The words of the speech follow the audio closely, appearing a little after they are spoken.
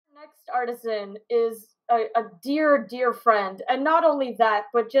next artisan is a dear, dear friend. And not only that,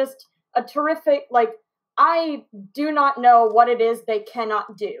 but just a terrific, like, I do not know what it is they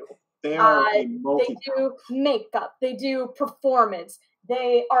cannot do. They are a They do makeup, they do performance,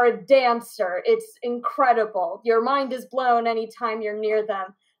 they are a dancer. It's incredible. Your mind is blown anytime you're near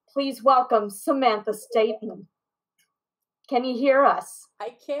them. Please welcome Samantha Staten. Can you hear us?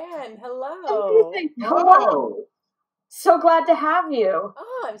 I can. Hello. Hello. So glad to have you.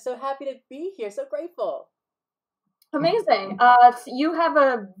 Oh, I'm so happy to be here. So grateful. Amazing. You have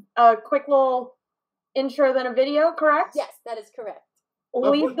a quick little intro, then a video, correct? Yes, that is correct.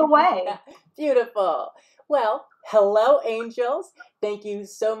 Lead the way. Beautiful. Well, hello, angels. Thank you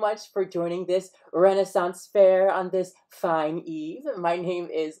so much for joining this Renaissance fair on this fine eve. My name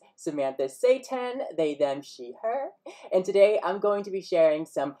is Samantha Satan, they, them, she, her. And today I'm going to be sharing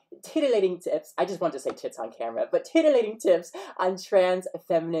some titillating tips. I just want to say tits on camera, but titillating tips on trans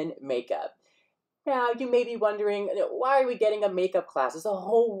feminine makeup. Now, you may be wondering, why are we getting a makeup class? There's a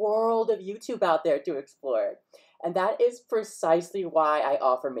whole world of YouTube out there to explore. And that is precisely why I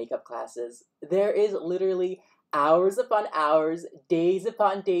offer makeup classes. There is literally hours upon hours, days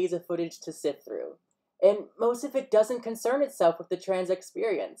upon days of footage to sift through. And most of it doesn't concern itself with the trans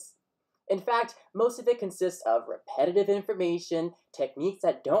experience. In fact, most of it consists of repetitive information, techniques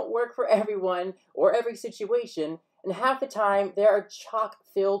that don't work for everyone or every situation, and half the time they are chock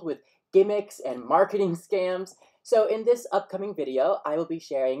filled with gimmicks and marketing scams. So in this upcoming video, I will be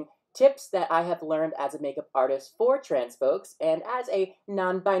sharing tips that I have learned as a makeup artist for trans folks, and as a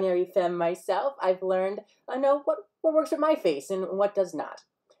non-binary femme myself, I've learned I know what works with my face and what does not.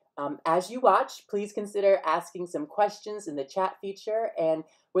 As you watch, please consider asking some questions in the chat feature, and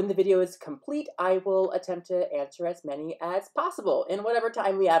when the video is complete, I will attempt to answer as many as possible in whatever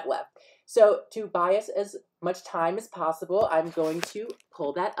time we have left. So to buy us as much time as possible, I'm going to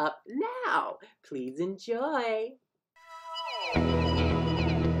pull that up now. Please enjoy.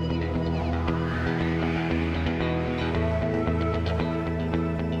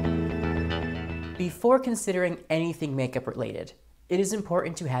 Before considering anything makeup related, it is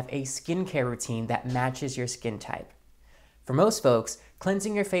important to have a skincare routine that matches your skin type. For most folks,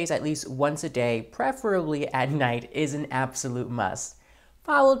 cleansing your face at least once a day, preferably at night, is an absolute must,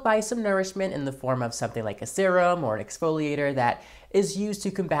 followed by some nourishment in the form of something like a serum or an exfoliator that is used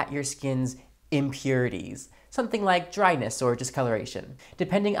to combat your skin's impurities, something like dryness or discoloration.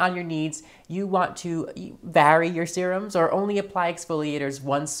 Depending on your needs, you want to vary your serums or only apply exfoliators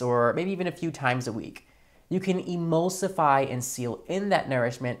once or maybe even a few times a week. You can emulsify and seal in that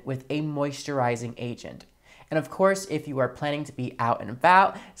nourishment with a moisturizing agent. And of course, if you are planning to be out and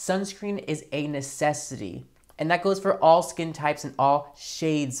about, sunscreen is a necessity. And that goes for all skin types and all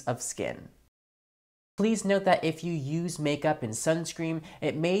shades of skin. Please note that if you use makeup and sunscreen,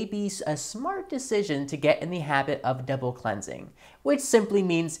 it may be a smart decision to get in the habit of double cleansing, which simply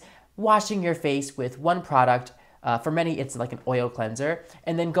means washing your face with one product. For many, it's like an oil cleanser,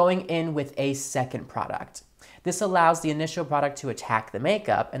 and then going in with a second product. This allows the initial product to attack the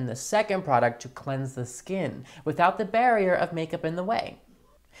makeup and the second product to cleanse the skin without the barrier of makeup in the way.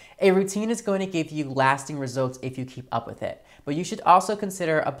 A routine is going to give you lasting results if you keep up with it, but you should also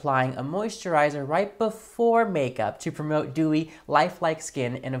consider applying a moisturizer right before makeup to promote dewy, lifelike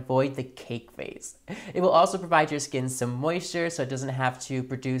skin and avoid the cake phase. It will also provide your skin some moisture so it doesn't have to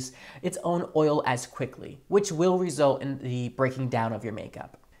produce its own oil as quickly, which will result in the breaking down of your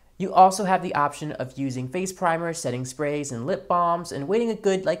makeup. You also have the option of using face primers, setting sprays, and lip balms, and waiting a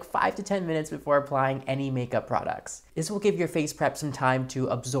good 5 to 10 minutes before applying any makeup products. This will give your face prep some time to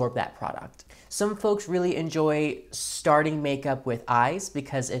absorb that product. Some folks really enjoy starting makeup with eyes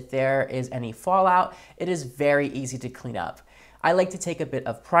because if there is any fallout, it is very easy to clean up. I like to take a bit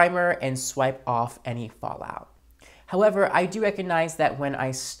of primer and swipe off any fallout. However, I do recognize that when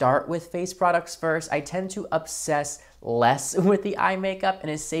I start with face products first, I tend to obsess less with the eye makeup,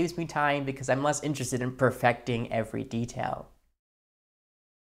 and it saves me time because I'm less interested in perfecting every detail.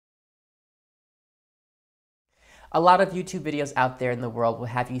 A lot of YouTube videos out there in the world will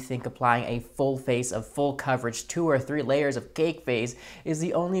have you think applying a full face of full coverage, 2 or 3 layers of cake face, is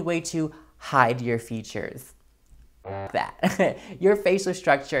the only way to hide your features. That. Your facial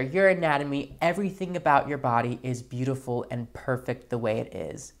structure, your anatomy, everything about your body is beautiful and perfect the way it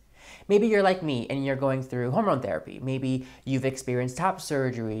is. Maybe you're like me and you're going through hormone therapy. Maybe you've experienced top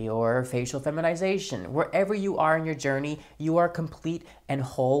surgery or facial feminization. Wherever you are in your journey, you are complete and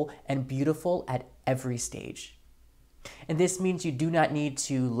whole and beautiful at every stage. And this means you do not need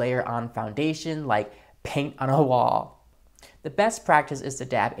to layer on foundation like paint on a wall. The best practice is to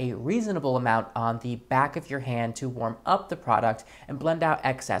dab a reasonable amount on the back of your hand to warm up the product and blend out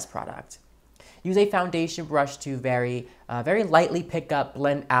excess product. Use a foundation brush to very lightly pick up,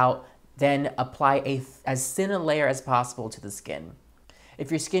 blend out, then apply as thin a layer as possible to the skin. If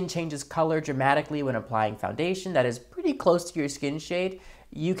your skin changes color dramatically when applying foundation that is pretty close to your skin shade,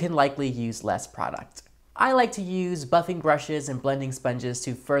 you can likely use less product. I like to use buffing brushes and blending sponges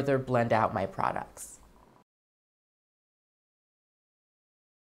to further blend out my products.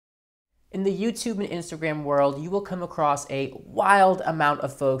 In the YouTube and Instagram world, you will come across a wild amount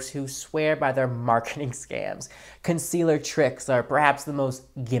of folks who swear by their marketing scams. Concealer tricks are perhaps the most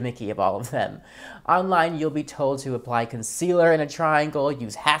gimmicky of all of them. Online, you'll be told to apply concealer in a triangle,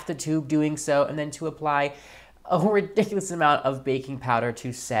 use half the tube doing so, and then to apply a ridiculous amount of baking powder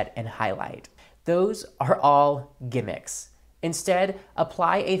to set and highlight. Those are all gimmicks. Instead,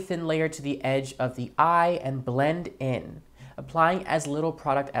 apply a thin layer to the edge of the eye and blend in. Applying as little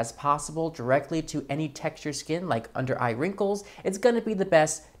product as possible directly to any texture skin like under eye wrinkles, it's going to be the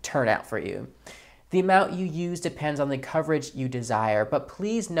best turnout for you. The amount you use depends on the coverage you desire, but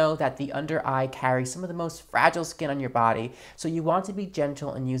please know that the under eye carries some of the most fragile skin on your body, so you want to be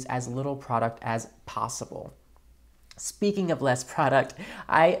gentle and use as little product as possible. Speaking of less product,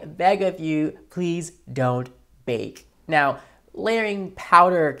 I beg of you, please don't bake. Now, layering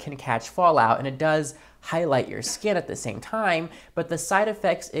powder can catch fallout, and it does highlight your skin at the same time, but the side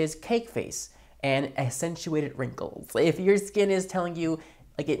effects is cake face and accentuated wrinkles. If your skin is telling you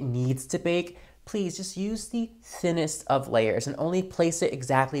like it needs to bake, please just use the thinnest of layers and only place it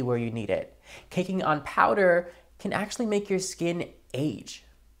exactly where you need it. Caking on powder can actually make your skin age.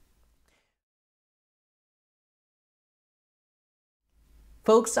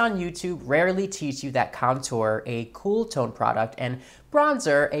 Folks on YouTube rarely teach you that contour, a cool tone product, and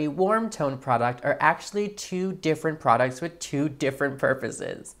bronzer, a warm tone product, are actually two different products with two different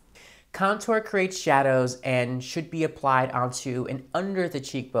purposes. Contour creates shadows and should be applied onto and under the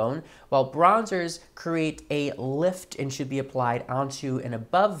cheekbone, while bronzers create a lift and should be applied onto and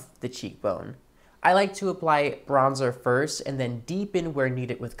above the cheekbone. I like to apply bronzer first and then deepen where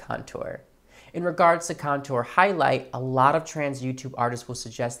needed with contour. In regards to contour highlight, a lot of trans YouTube artists will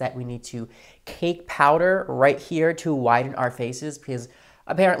suggest that we need to cake powder right here to widen our faces because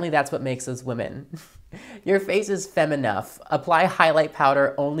apparently that's what makes us women. Your face is femme enough. Apply highlight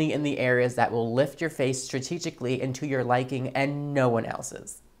powder only in the areas that will lift your face strategically and to your liking and no one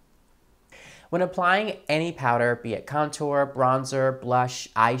else's. When applying any powder, be it contour, bronzer, blush,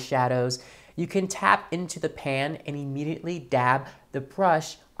 eyeshadows, you can tap into the pan and immediately dab the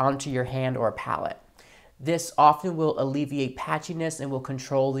brush onto your hand or palette. This often will alleviate patchiness and will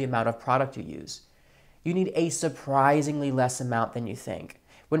control the amount of product you use. You need a surprisingly less amount than you think.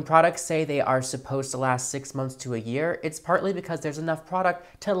 When products say they are supposed to last 6 months to a year, it's partly because there's enough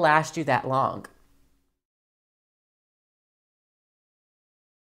product to last you that long.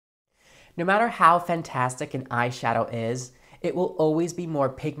 No matter how fantastic an eyeshadow is, it will always be more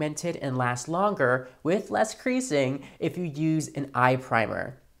pigmented and last longer with less creasing if you use an eye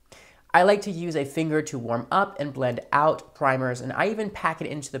primer. I like to use a finger to warm up and blend out primers, and I even pack it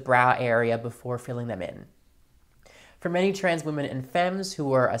into the brow area before filling them in. For many trans women and femmes who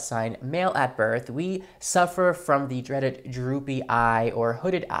were assigned male at birth, we suffer from the dreaded droopy eye or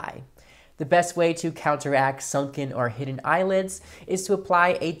hooded eye. The best way to counteract sunken or hidden eyelids is to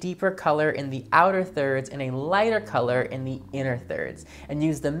apply a deeper color in the outer thirds and a lighter color in the inner thirds, and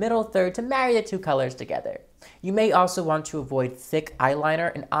use the middle third to marry the two colors together. You may also want to avoid thick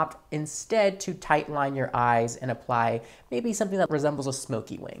eyeliner and opt instead to tightline your eyes and apply maybe something that resembles a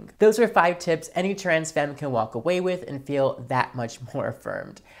smoky wing. Those are 5 tips any trans femme can walk away with and feel that much more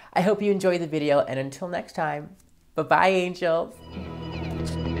affirmed. I hope you enjoyed the video, and until next time, bye-bye, angels.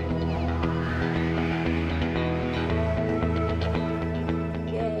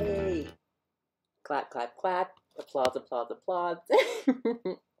 Yay! Clap, clap, clap. Applause, applause, applause.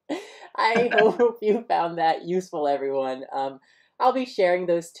 I hope you found that useful, everyone. I'll be sharing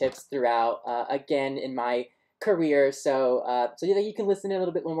those tips throughout, again, in my career, so that you can listen in a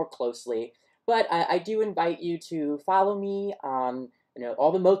little bit more closely. But I do invite you to follow me on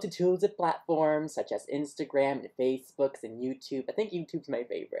all the multitudes of platforms, such as Instagram and Facebooks and YouTube. I think YouTube's my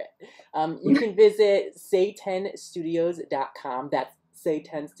favorite. You can visit say10studios.com. That's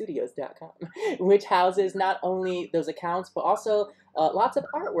say10studios.com, which houses not only those accounts, but also lots of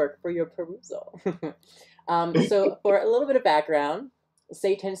artwork for your perusal. So for a little bit of background,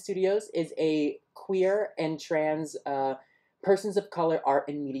 Say10 Studios is a queer and trans persons of color art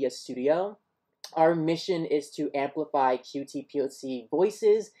and media studio. Our mission is to amplify QTPOC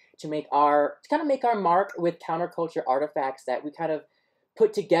voices to kind of make our mark with counterculture artifacts that we kind of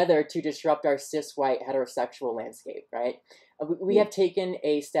put together to disrupt our cis white heterosexual landscape, right? We have taken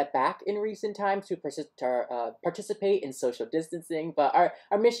a step back in recent times to participate in social distancing, but our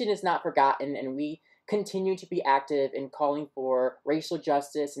mission is not forgotten, and we continue to be active in calling for racial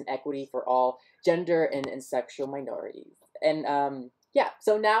justice and equity for all gender and sexual minorities. And yeah,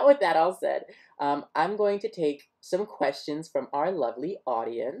 so now with that all said, I'm going to take some questions from our lovely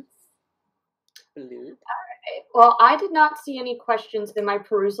audience. Blue. Well, I did not see any questions in my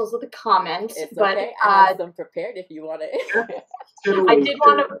perusals of the comments. It's but, okay. I have some prepared if you want to. I did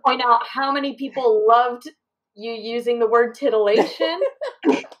want to point out how many people loved you using the word titillation.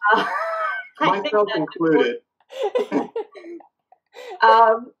 Myself included.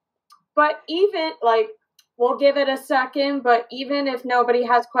 But even, like, we'll give it a second, but even if nobody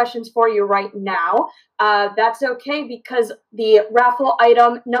has questions for you right now, that's okay, because the raffle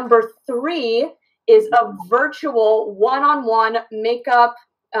item number 3 is a virtual one-on-one makeup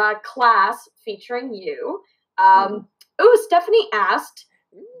class featuring you. Stephanie asked,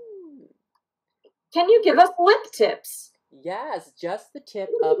 can you give us lip tips? Yes, just the tip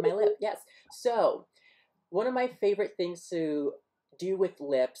of my lip. Yes. So, one of my favorite things to do with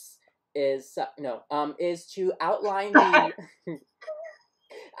lips is to outline the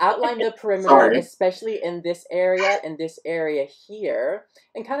outline the perimeter, especially in this area and this area here,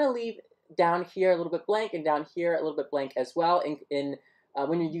 and kind of leave down here a little bit blank and down here a little bit blank as well in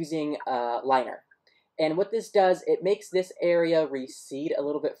when you're using liner. And what this does, it makes this area recede a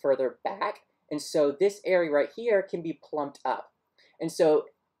little bit further back, and so this area right here can be plumped up. And so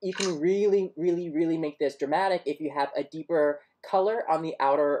you can really, really, really make this dramatic if you have a deeper color on the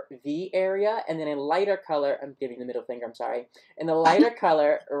outer V area, and then a lighter color, I'm giving the middle finger, I'm sorry, and a lighter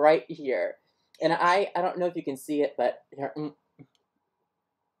color right here. And I don't know if you can see it, but here,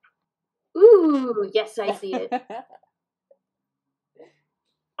 Ooh, yes, I see it.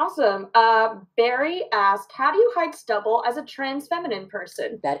 Awesome. Barry asked, how do you hide stubble as a trans feminine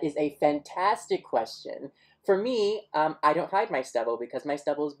person? That is a fantastic question. For me, I don't hide my stubble because my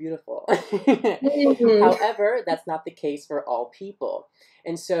stubble is beautiful. However, that's not the case for all people.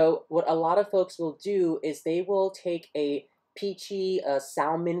 And so what a lot of folks will do is they will take a peachy,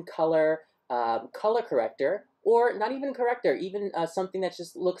 salmon color color corrector, or not even corrector, even something that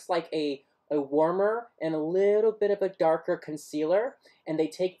just looks like a warmer and a little bit of a darker concealer, and they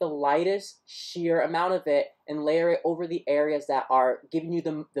take the lightest sheer amount of it and layer it over the areas that are giving you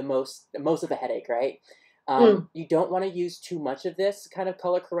the most of a headache, right? You don't want to use too much of this kind of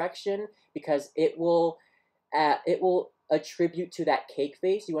color correction because it will attribute to that cake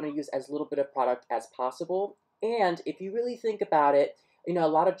face. You want to use as little bit of product as possible. And if you really think about it, you know, a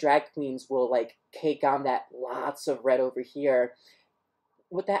lot of drag queens will like cake on that lots of red over here.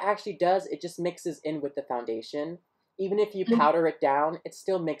 What that actually does, it just mixes in with the foundation. Even if you powder it down, it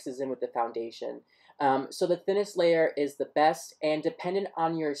still mixes in with the foundation. So the thinnest layer is the best, and dependent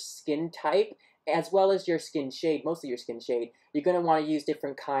on your skin type, as well as your skin shade, mostly your skin shade, you're going to want to use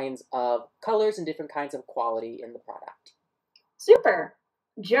different kinds of colors and different kinds of quality in the product. Super.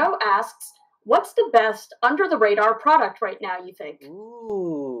 Joe asks, what's the best under-the-radar product right now, you think?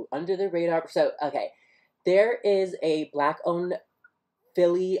 Ooh, under the radar. So, okay, there is a Black-owned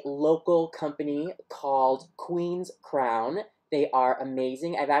Philly local company called Queen's Crown. They are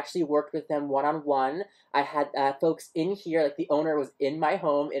amazing. I've actually worked with them one-on-one. I had folks in here, like the owner was in my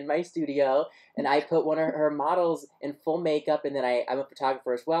home, in my studio, and I put one of her models in full makeup, and then I'm a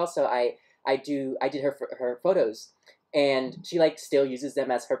photographer as well, so I did her photos, and she like still uses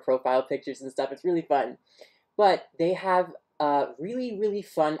them as her profile pictures and stuff. It's really fun. But they have really, really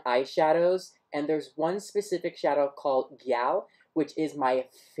fun eyeshadows, and there's one specific shadow called Gyal, which is my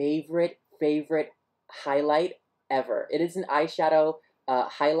favorite highlight ever. It is an eyeshadow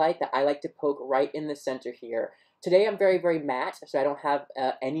highlight that I like to poke right in the center here. Today I'm very, very matte, so I don't have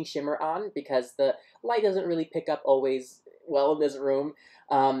any shimmer on because the light doesn't really pick up always well in this room.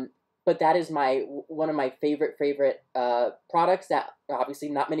 But that is one of my favorite products that obviously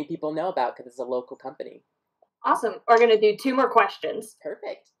not many people know about because it's a local company. Awesome. We're going to do 2 more questions.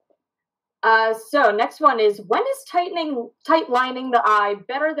 Perfect. So next one is, when is tight lining the eye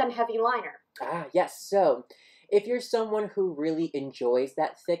better than heavy liner? Yes. So if you're someone who really enjoys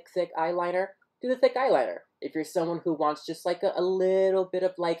that thick eyeliner, do the thick eyeliner. If you're someone who wants just like a little bit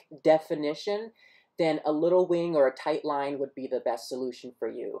of like definition, then a little wing or a tight line would be the best solution for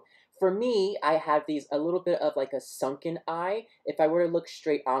you. For me, I have a little bit of like a sunken eye. If I were to look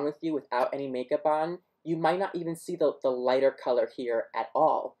straight on with you without any makeup on, you might not even see the lighter color here at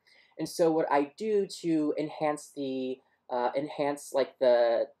all. And so what I do to enhance like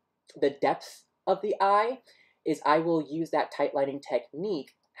the the depth of the eye, is I will use that tight lining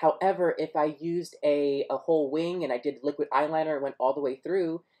technique. However, if I used a whole wing and I did liquid eyeliner and went all the way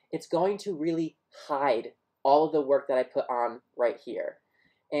through, it's going to really hide all of the work that I put on right here.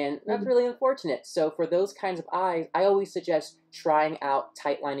 And that's really unfortunate. So for those kinds of eyes, I always suggest trying out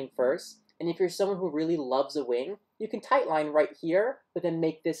tight lining first. And if you're someone who really loves a wing, you can tight line right here, but then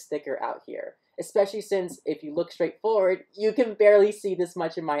make this thicker out here. Especially since if you look straight forward, you can barely see this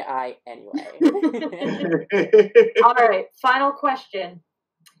much in my eye anyway. All right, final question.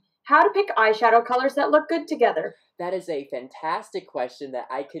 How to pick eyeshadow colors that look good together? That is a fantastic question that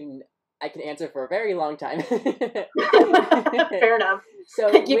I can answer for a very long time. Fair enough. So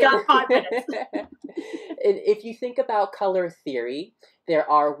you got 5 minutes. If you think about color theory, there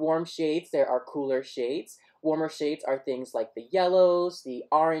are warm shades, there are cooler shades. Warmer shades are things like the yellows, the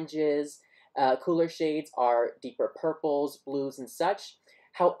oranges. Cooler shades are deeper purples, blues, and such.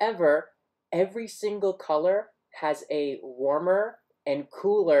 However, every single color has a warmer and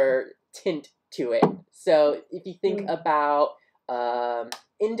cooler tint to it. So if you think about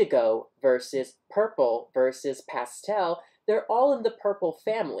indigo versus purple versus pastel, they're all in the purple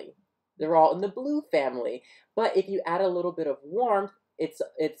family. They're all in the blue family. But if you add a little bit of warmth, it's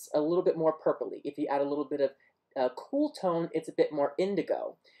a little bit more purpley. If you add a little bit of cool tone, it's a bit more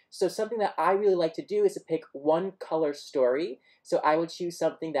indigo. So something that I really like to do is to pick one color story. So I would choose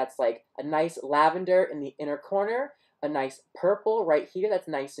something that's like a nice lavender in the inner corner, a nice purple right here that's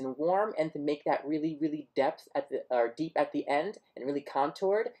nice and warm, and to make that really, really deep at the end and really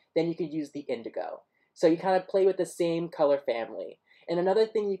contoured, then you could use the indigo. So you kind of play with the same color family. And another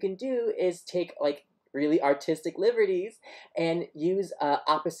thing you can do is take like really artistic liberties and use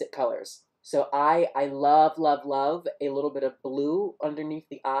opposite colors. So I love, love, love a little bit of blue underneath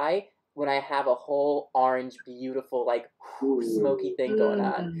the eye when I have a whole orange, beautiful, like smoky thing going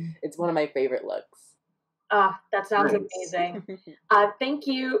on. It's one of my favorite looks. That sounds amazing. Thank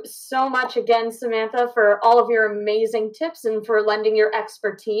you so much again, Samantha, for all of your amazing tips and for lending your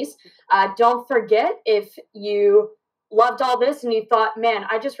expertise. Don't forget, if you loved all this and you thought, man,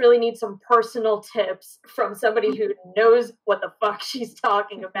 I just really need some personal tips from somebody who knows what the fuck she's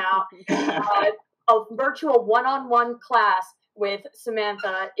talking about, a virtual one-on-one class with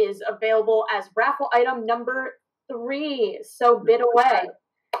Samantha is available as raffle item number 3. So bid away.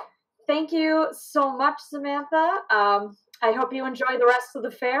 Thank you so much, Samantha. I hope you enjoy the rest of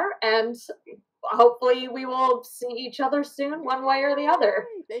the fair, and hopefully we will see each other soon, one way or the other.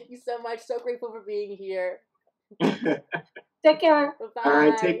 Thank you so much. So grateful for being here. Take care. Bye-bye. All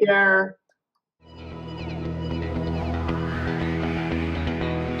right, take care.